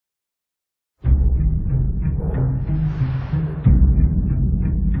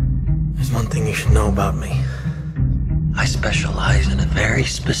you should know about me. I specialize in a very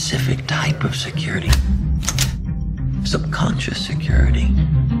specific type of security. Subconscious security.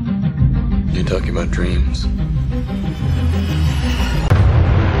 You're talking about dreams.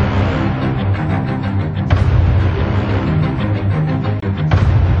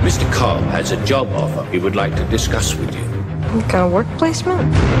 Mr. Cobb has a job offer he would like to discuss with you. What kind of work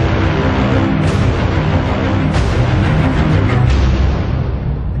placement?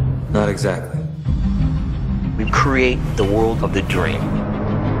 Not exactly. We create the world of the dream.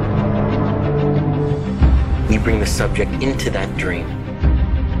 We bring the subject into that dream,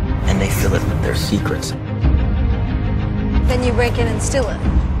 and they fill it with their secrets. Then you break in and steal it.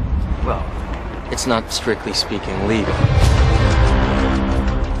 Well, it's not strictly speaking legal.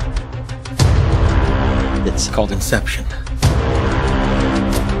 It's called Inception.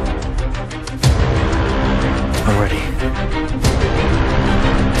 Already.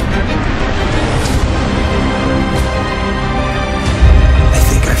 I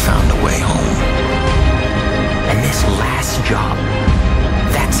think I found a way home. And this last job,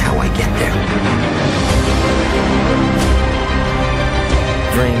 that's how I get there.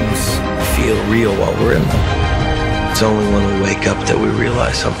 Dreams feel real while we're in them. It's only when we wake up that we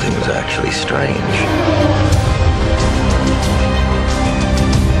realize something was actually strange.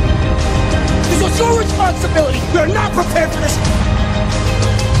 This was your responsibility! We are not prepared for this!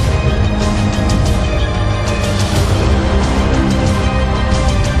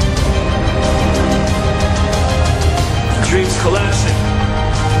 The dream's collapsing.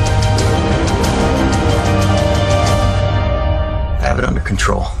 I have it under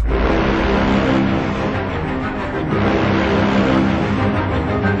control.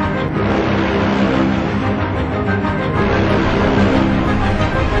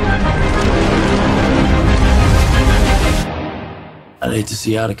 I'd hate to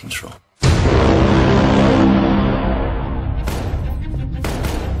see out of control.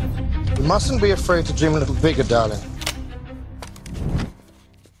 You mustn't be afraid to dream a little bigger, darling.